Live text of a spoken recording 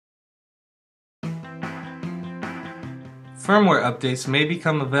Firmware updates may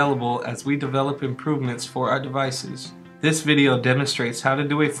become available as we develop improvements for our devices. This video demonstrates how to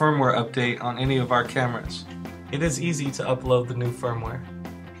do a firmware update on any of our cameras. It is easy to upload the new firmware.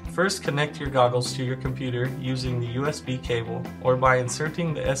 First, connect your goggles to your computer using the USB cable or by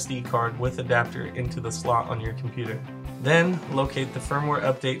inserting the SD card with adapter into the slot on your computer. Then, locate the firmware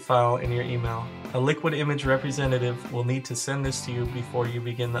update file in your email. A Liquid Image representative will need to send this to you before you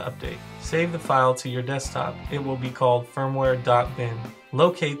begin the update. Save the file to your desktop. It will be called firmware.bin.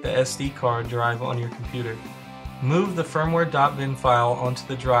 Locate the SD card drive on your computer. Move the firmware.bin file onto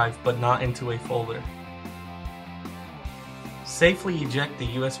the drive but not into a folder. Safely eject the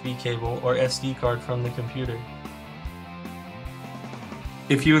USB cable or SD card from the computer.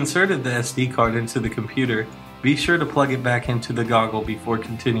 If you inserted the SD card into the computer, be sure to plug it back into the goggle before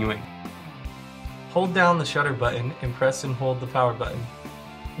continuing. Hold down the shutter button and press and hold the power button.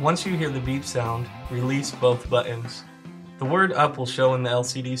 Once you hear the beep sound, release both buttons. The word up will show in the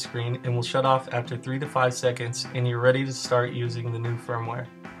LCD screen and will shut off after 3 to 5 seconds, and you're ready to start using the new firmware.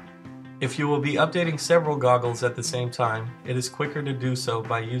 If you will be updating several goggles at the same time, it is quicker to do so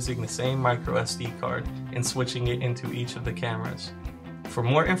by using the same micro SD card and switching it into each of the cameras. For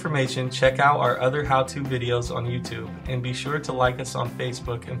more information, check out our other how-to videos on YouTube, and be sure to like us on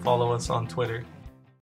Facebook and follow us on Twitter.